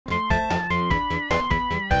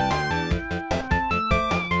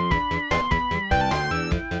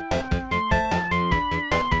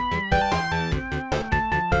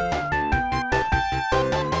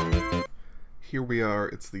here we are.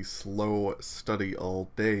 It's the slow study all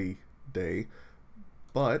day day,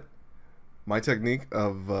 but my technique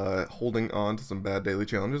of holding on to some bad daily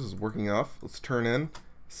challenges is working off. Let's turn in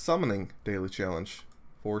summoning daily challenge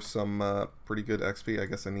for some pretty good XP. I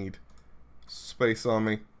guess I need space on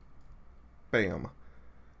me. Bam.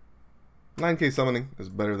 9k summoning is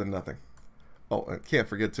better than nothing. Oh, and can't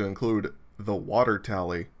forget to include the water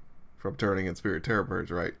tally from turning in Spirit Terror Purge,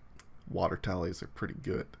 right? Water tallies are pretty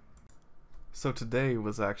good. So today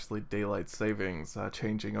was actually daylight savings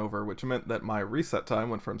changing over, which meant that my reset time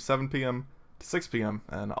went from 7 p.m. to 6 p.m.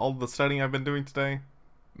 and all the studying I've been doing today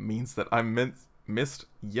means that I missed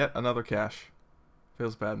yet another cache.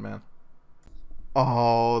 Feels bad, man.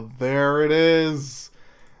 Oh, there it is.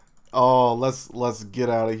 Oh, let's get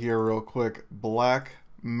out of here real quick. Black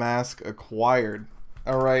Mask acquired.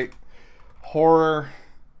 All right, horror.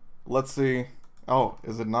 Let's see. Oh,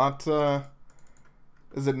 is it not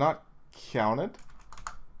counted?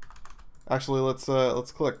 Actually,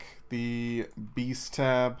 let's click the Beast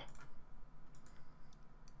tab.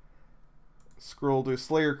 Scroll to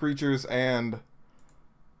Slayer creatures, and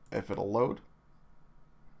if it'll load.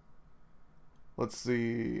 Let's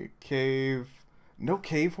see. Cave. No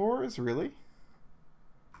cave horrors, really?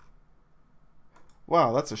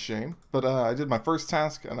 Wow, that's a shame. But I did my first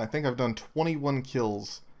task, and I think I've done 21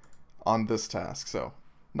 kills on this task, so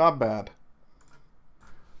not bad.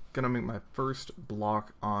 Gonna make my first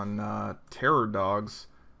block on terror dogs,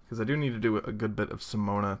 because I do need to do a good bit of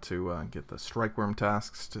Simona to get the strike worm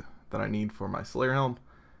tasks that I need for my Slayer Helm.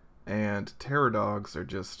 And terror dogs are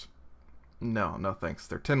just no thanks.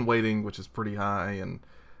 They're 10 weighting, which is pretty high, and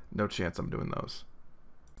no chance I'm doing those.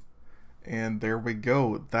 And there we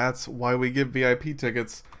go. That's why we get VIP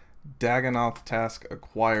tickets. Dagonoth task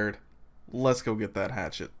acquired. Let's go get that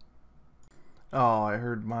hatchet. Oh, I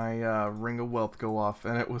heard my Ring of Wealth go off,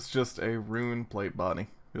 and it was just a rune plate body.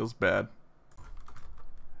 Feels bad.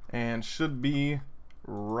 And should be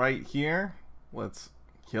right here. Let's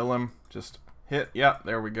kill him. Just hit. Yeah,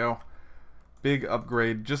 there we go. Big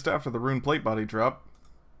upgrade just after the rune plate body drop.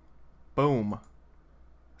 Boom.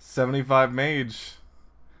 75 mage.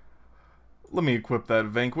 Let me equip that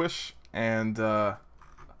Vanquish, and oh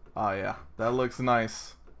yeah, that looks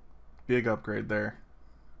nice. Big upgrade there.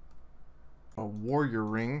 A warrior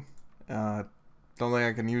ring. Don't think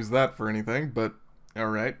I can use that for anything, but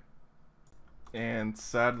alright. And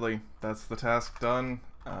sadly, that's the task done.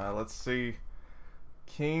 Let's see.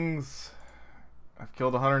 Kings. I've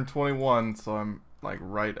killed 121, so I'm like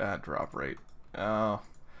right at drop rate. I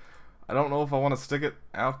don't know if I want to stick it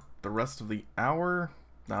out the rest of the hour.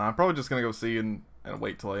 Nah, I'm probably just gonna go see and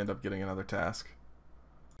wait till I end up getting another task.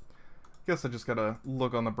 Guess I just gotta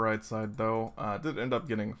look on the bright side, though. Did end up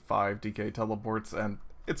getting 5 DK teleports, and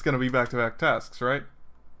it's gonna be back-to-back tasks, right?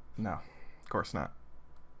 No, of course not.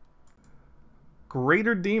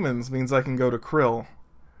 Greater Demons means I can go to Krill.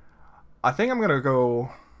 I think I'm gonna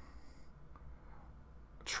go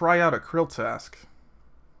try out a Krill task.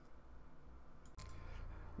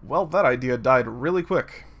 Well, that idea died really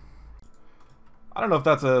quick. I don't know if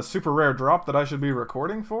that's a super rare drop that I should be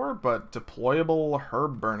recording for, but deployable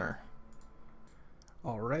herb burner.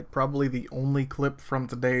 Alright, probably the only clip from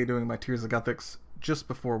today doing my Tears of Gothics just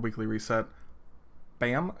before weekly reset.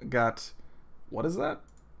 Bam, got, what is that?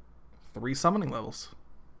 3 summoning levels.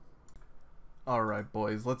 Alright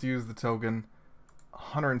boys, let's use the token.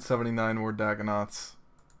 179 more Dagonoths.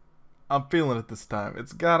 I'm feeling it this time.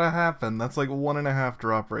 It's gotta happen. That's like 1.5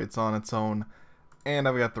 drop rates on its own. And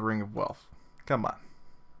I've got the Ring of Wealth. Come on.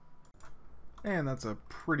 And that's a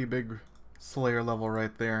pretty big Slayer level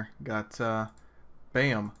right there. Got,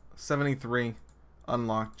 bam, 73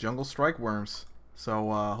 unlocked Jungle Strike Worms.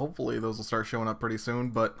 So, hopefully those will start showing up pretty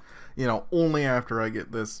soon. But, you know, only after I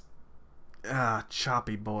get this,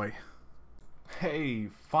 choppy boy. Hey,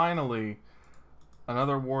 finally,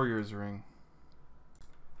 another Warrior's Ring.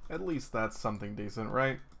 At least that's something decent,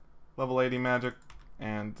 right? Level 80 magic.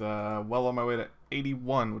 And, well on my way to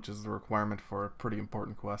 81, which is the requirement for a pretty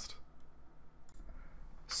important quest.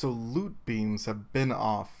 So loot beams have been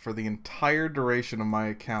off for the entire duration of my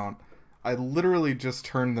account. I literally just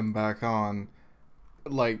turned them back on,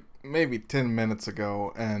 like, maybe 10 minutes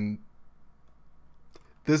ago, and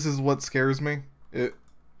this is what scares me.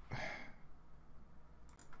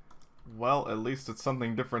 Well, at least it's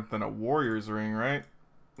something different than a Warrior's Ring, right?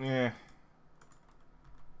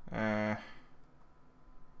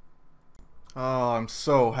 Oh, I'm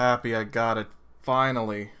so happy I got it.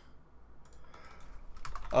 Finally.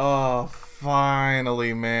 Oh,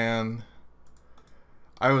 finally, man.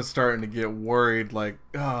 I was starting to get worried, like,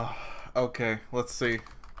 oh, okay, let's see.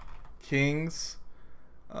 Kings.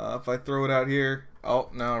 If I throw it out here, oh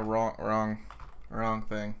no, wrong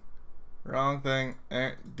thing.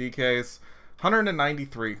 DKs,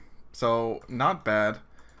 193. So not bad.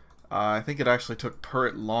 I think it actually took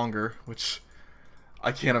Turret longer, which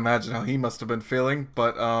I can't imagine how he must have been feeling.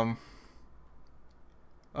 But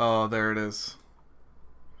oh, there it is.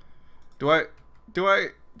 Do I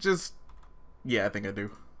just? Yeah, I think I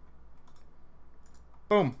do.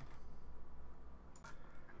 Boom.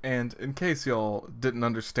 And in case y'all didn't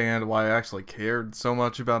understand why I actually cared so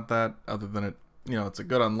much about that, other than it, it's a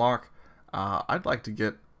good unlock, I'd like to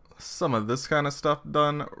get some of this kind of stuff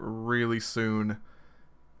done really soon.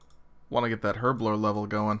 Want to get that Herblore level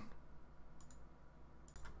going.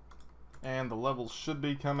 And the levels should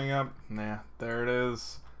be coming up. Nah, there it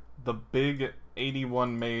is. The big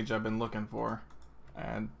 81 mage I've been looking for.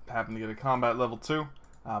 And happened to get a combat level 2.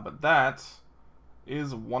 But that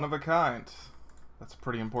is one of a kind. That's a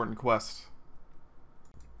pretty important quest.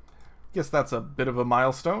 Guess that's a bit of a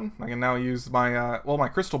milestone. I can now use my, my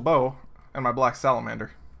crystal bow and my black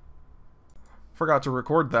salamander. Forgot to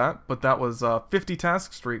record that, but that was a 50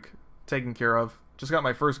 task streak taken care of. Just got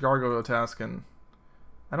my first gargoyle task, and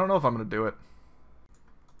I don't know if I'm going to do it.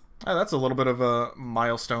 That's a little bit of a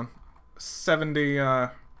milestone. 70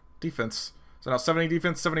 defense. So now 70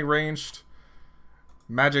 defense, 70 ranged.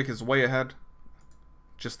 Magic is way ahead.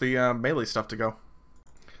 Just the melee stuff to go.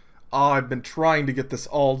 Oh, I've been trying to get this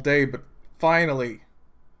all day, but finally,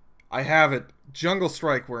 I have it. Jungle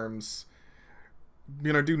Strike Worms. I'm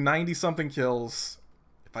gonna do 90-something kills.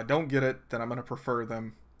 If I don't get it, then I'm gonna prefer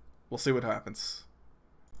them. We'll see what happens.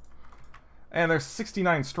 And there's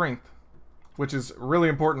 69 strength, which is really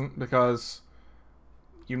important because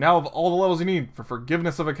you now have all the levels you need for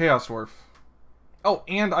Forgiveness of a Chaos Dwarf. Oh,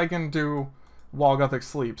 and I can do While Gothic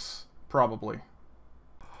Sleeps, probably.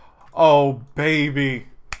 Oh, baby.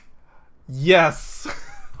 Yes!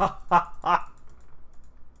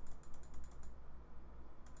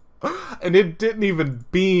 And it didn't even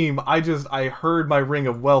beam. I heard my Ring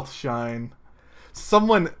of Wealth shine.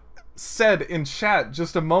 Someone said in chat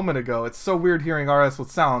just a moment ago, it's so weird hearing RS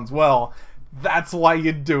with sounds. Well, that's why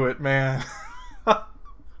you do it, man.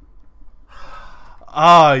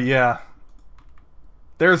 Ah, yeah.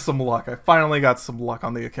 There's some luck. I finally got some luck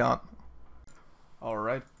on the account.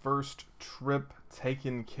 Alright, first trip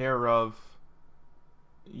taken care of.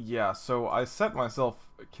 Yeah, so I set myself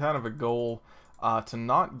kind of a goal to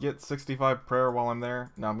not get 65 prayer while I'm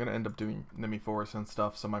there. Now I'm going to end up doing Nimi Forest and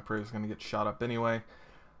stuff, so my prayer is going to get shot up anyway.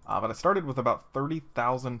 But I started with about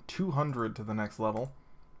 30,200 to the next level.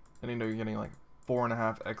 And you're getting like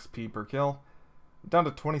 4.5 XP per kill. Down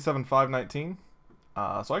to 27,519.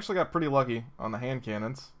 So I actually got pretty lucky on the hand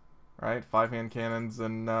cannons. Right, 5 hand cannons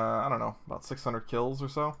and, I don't know, about 600 kills or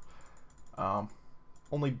so.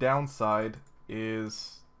 Only downside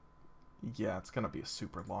is, yeah, it's going to be a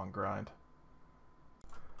super long grind.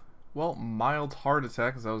 Well, mild heart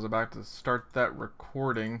attack as I was about to start that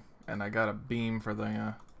recording, and I got a beam for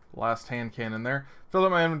the last hand cannon there. Filled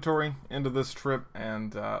up my inventory into this trip,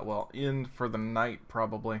 and, well, in for the night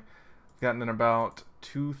probably. Gotten in about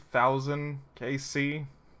 2,000 KC.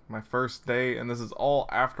 My first day, and this is all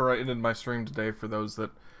after I ended my stream today for those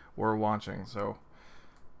that were watching. So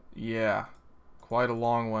yeah, quite a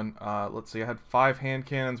long one. Let's see, I had 5 hand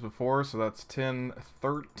cannons before, so that's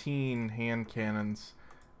 13 hand cannons,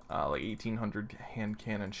 like 1,800 hand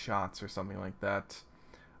cannon shots or something like that.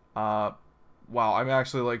 Wow, I'm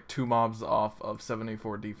actually like 2 mobs off of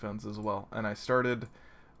 74 defense as well, and I started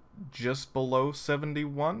just below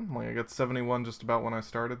 71. Like I got 71 just about when I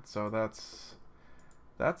started, so that's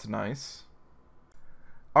nice.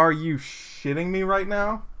 Are you shitting me right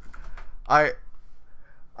now?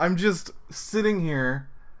 I'm just sitting here,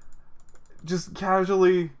 just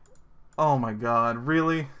casually. Oh my god,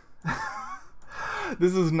 really?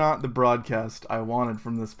 This is not the broadcast I wanted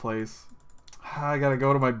from this place. I gotta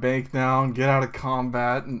go to my bank now and get out of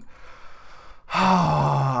combat, and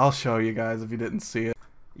I'll show you guys if you didn't see it.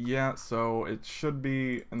 Yeah, so it should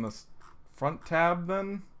be in the front tab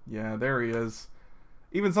then. Yeah, there he is.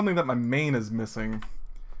 Even something that my main is missing.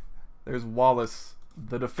 There's Wallace,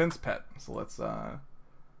 the defense pet. So let's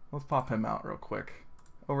pop him out real quick.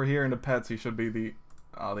 Over here in the pets, he should be the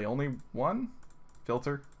only one.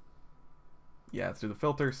 Filter. Yeah, let's do the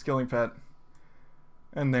filter, skilling pet,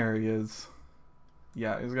 and there he is.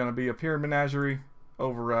 Yeah, he's gonna be a Pyramid Menagerie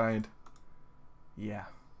override. Yeah,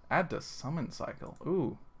 add to summon cycle.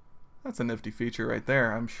 Ooh, that's a nifty feature right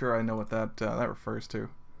there. I'm sure I know what that refers to.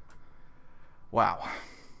 Wow.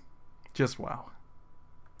 Just wow.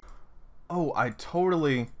 Oh, I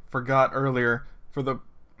totally forgot earlier for the...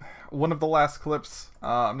 one of the last clips.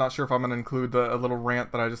 I'm not sure if I'm going to include a little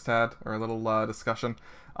rant that I just had, or a little discussion.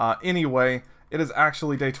 Anyway, it is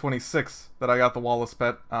actually day 26 that I got the Wallace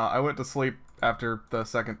pet. I went to sleep after the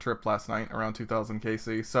second trip last night, around 2000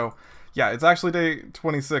 KC. So, yeah, it's actually day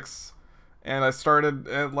 26, and I started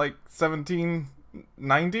at like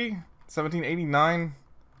 1790? 1789? I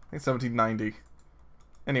think 1790.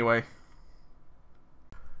 Anyway.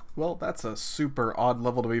 Well, that's a super odd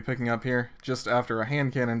level to be picking up here, just after a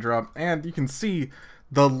hand cannon drop, and you can see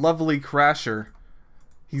the lovely Crasher.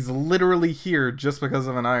 He's literally here just because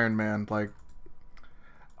of an Ironman. Like,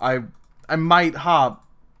 I might hop,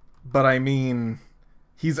 but I mean,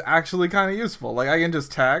 he's actually kind of useful. Like, I can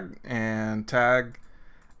just tag, and tag,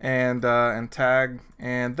 and tag,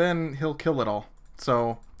 and then he'll kill it all.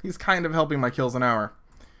 So, he's kind of helping my kills an hour.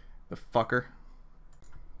 The fucker.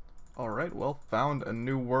 Alright, well, found a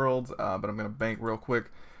new world, but I'm going to bank real quick.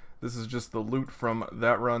 This is just the loot from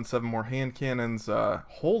that run. 7 more hand cannons.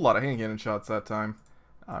 Whole lot of hand cannon shots that time.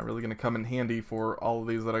 Really going to come in handy for all of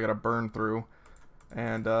these that I got to burn through.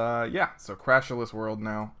 And, yeah, so Crasherless world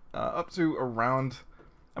now. Up to around,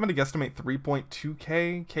 I'm going to guesstimate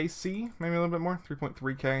 3.2k KC, maybe a little bit more,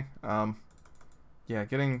 3.3k. Yeah,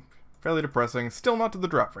 getting fairly depressing. Still not to the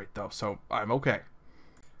drop rate, though, so I'm okay.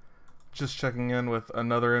 Just checking in with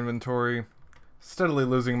another inventory. Steadily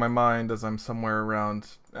losing my mind as I'm somewhere around,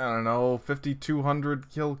 I don't know, 5,200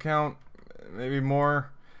 kill count, maybe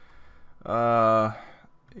more. Yeah,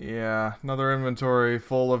 another inventory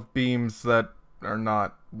full of beams that are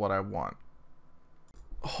not what I want.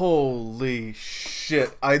 Holy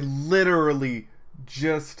shit, I literally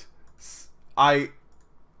just, I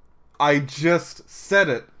just said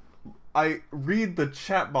it. I read the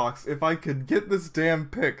chat box. If I could get this damn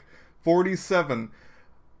pick 47,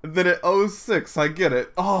 then at 06, I get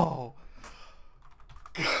it. Oh.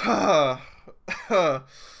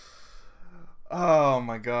 Oh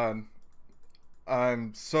my god.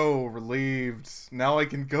 I'm so relieved. Now I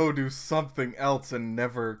can go do something else and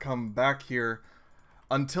never come back here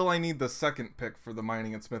until I need the second pick for the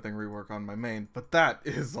mining and smithing rework on my main. But that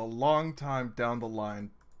is a long time down the line.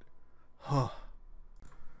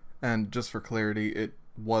 And just for clarity, it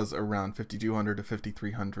was around 5,200 to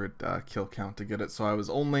 5,300 kill count to get it, so I was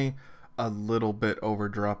only a little bit over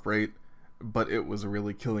drop rate, but it was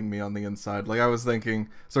really killing me on the inside. Like, I was thinking,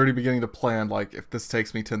 it's already beginning to plan, like, if this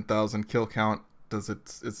takes me 10,000 kill count, is it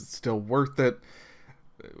still worth it?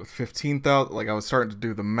 With 15,000, like, I was starting to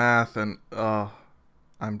do the math, and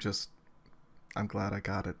I'm glad I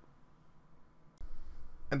got it.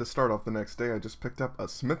 And to start off the next day, I just picked up a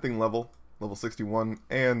smithing level 61,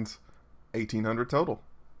 and 1,800 total.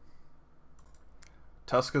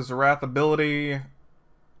 Tuska's Wrath ability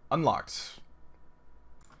unlocked.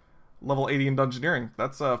 Level 80 in Dungeoneering.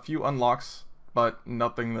 That's a few unlocks, but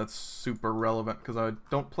nothing that's super relevant, because I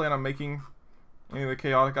don't plan on making any of the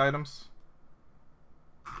chaotic items.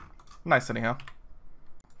 Nice anyhow.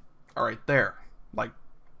 Alright, there. Like,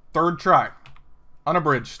 third try.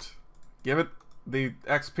 Unabridged. Give it the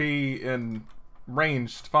XP in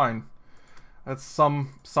ranged, fine. That's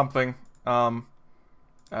something.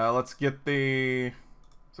 Let's get the...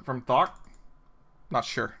 Is it from Thok? Not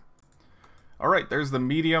sure. Alright, there's the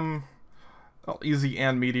medium... Well, easy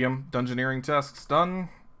and medium Dungeoneering tests done.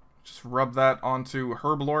 Just rub that onto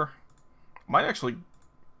Herblore. Might actually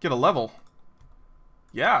get a level.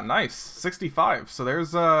 Yeah, nice. 65. So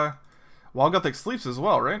there's, Wild Gothic Sleeps as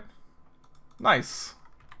well, right? Nice.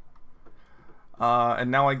 And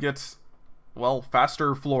now I get... well,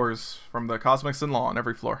 faster floors from the Cosmic In-Law on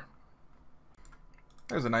every floor.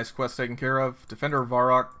 There's a nice quest taken care of. Defender of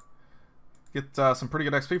Varrock. Get some pretty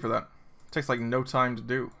good XP for that. Takes like no time to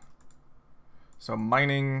do. So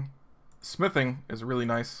mining, smithing is really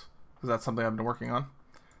nice, because that's something I've been working on.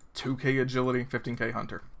 2k agility, 15k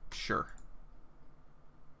hunter. Sure.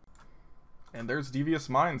 And there's Devious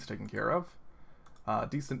Mines taken care of.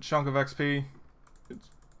 Decent chunk of XP. It's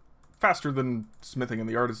faster than smithing in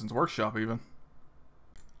the Artisan's Workshop, even.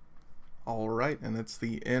 Alright, and it's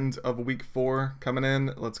the end of week 4 coming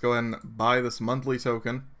in. Let's go ahead and buy this monthly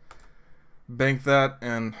token. Bank that,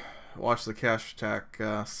 and watch the cash stack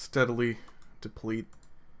steadily deplete.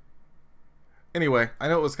 Anyway, I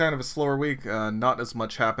know it was kind of a slower week. Not as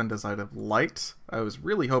much happened as I'd have liked. I was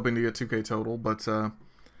really hoping to get 2k total, but oh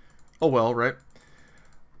well, right?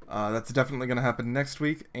 That's definitely going to happen next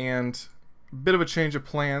week, and a bit of a change of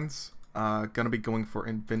plans. Gonna be going for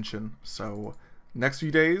Invention, so next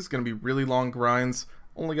few days gonna be really long grinds.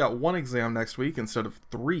 Only got 1 exam next week instead of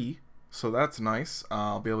 3, so that's nice.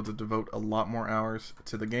 I'll be able to devote a lot more hours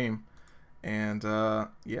to the game, and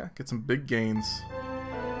yeah, get some big gains.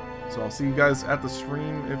 So I'll see you guys at the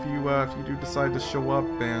stream if you do decide to show up,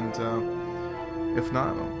 and if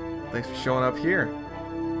not, well, thanks for showing up here.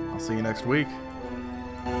 I'll see you next week.